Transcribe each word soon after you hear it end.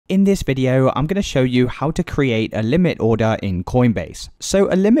In this video, I'm going to show you how to create a limit order in Coinbase. So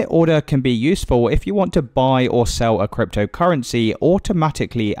a limit order can be useful if you want to buy or sell a cryptocurrency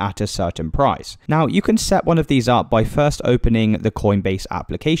automatically at a certain price. Now, you can set one of these up by first opening the Coinbase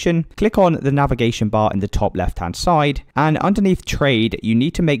application, click on the navigation bar in the top left-hand side, and underneath trade, you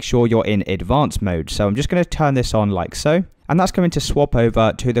need to make sure you're in advanced mode. So I'm just going to turn this on like so. And that's going to swap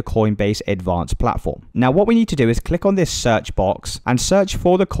over to the Coinbase Advanced platform. Now, what we need to do is click on this search box and search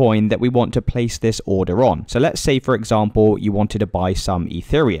for the coin that we want to place this order on. So let's say, for example, you wanted to buy some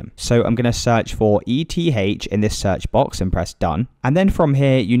Ethereum. So I'm going to search for ETH in this search box and press done. And then from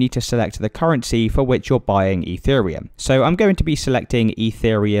here, you need to select the currency for which you're buying Ethereum. So I'm going to be selecting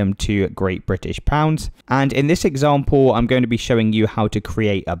Ethereum to Great British Pounds. And in this example, I'm going to be showing you how to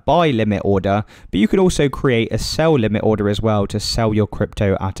create a buy limit order, but you can also create a sell limit order as well to sell your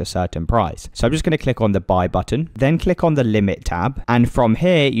crypto at a certain price. So I'm just going to click on the buy button, then click on the limit tab. And from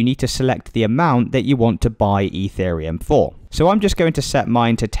here, you need to select the amount that you want to buy Ethereum for. So I'm just going to set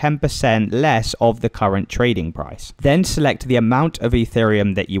mine to 10% less of the current trading price. Then select the amount of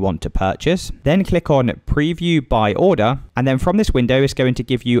Ethereum that you want to purchase. Then click on preview buy order. And then from this window, it's going to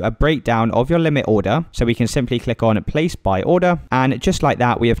give you a breakdown of your limit order. So we can simply click on place buy order. And just like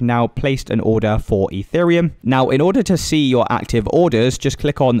that, we have now placed an order for Ethereum. Now, in order to see your active orders, just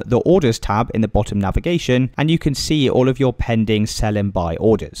click on the orders tab in the bottom navigation, and you can see all of your pending sell and buy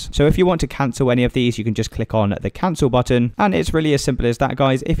orders. So if you want to cancel any of these, you can just click on the cancel button. And it's really as simple as that,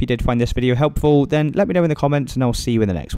 guys. If you did find this video helpful, then let me know in the comments and I'll see you in the next one.